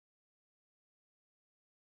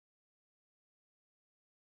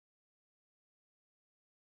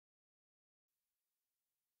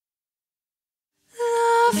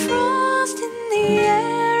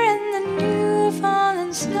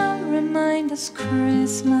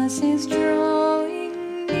Christmas is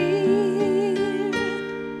drawing near.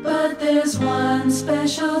 But there's one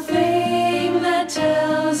special thing that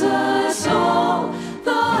tells us all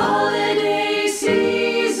the holiday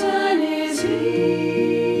season is here.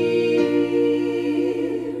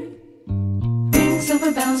 Ring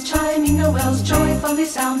silver bells, chiming Noel's joyfully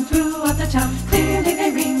sound throughout the town. Clearly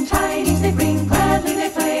they ring, tidings they bring, gladly they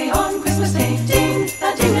play on Christmas Day. Ding,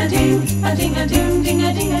 a ding, a ding, a ding, a ding, ding.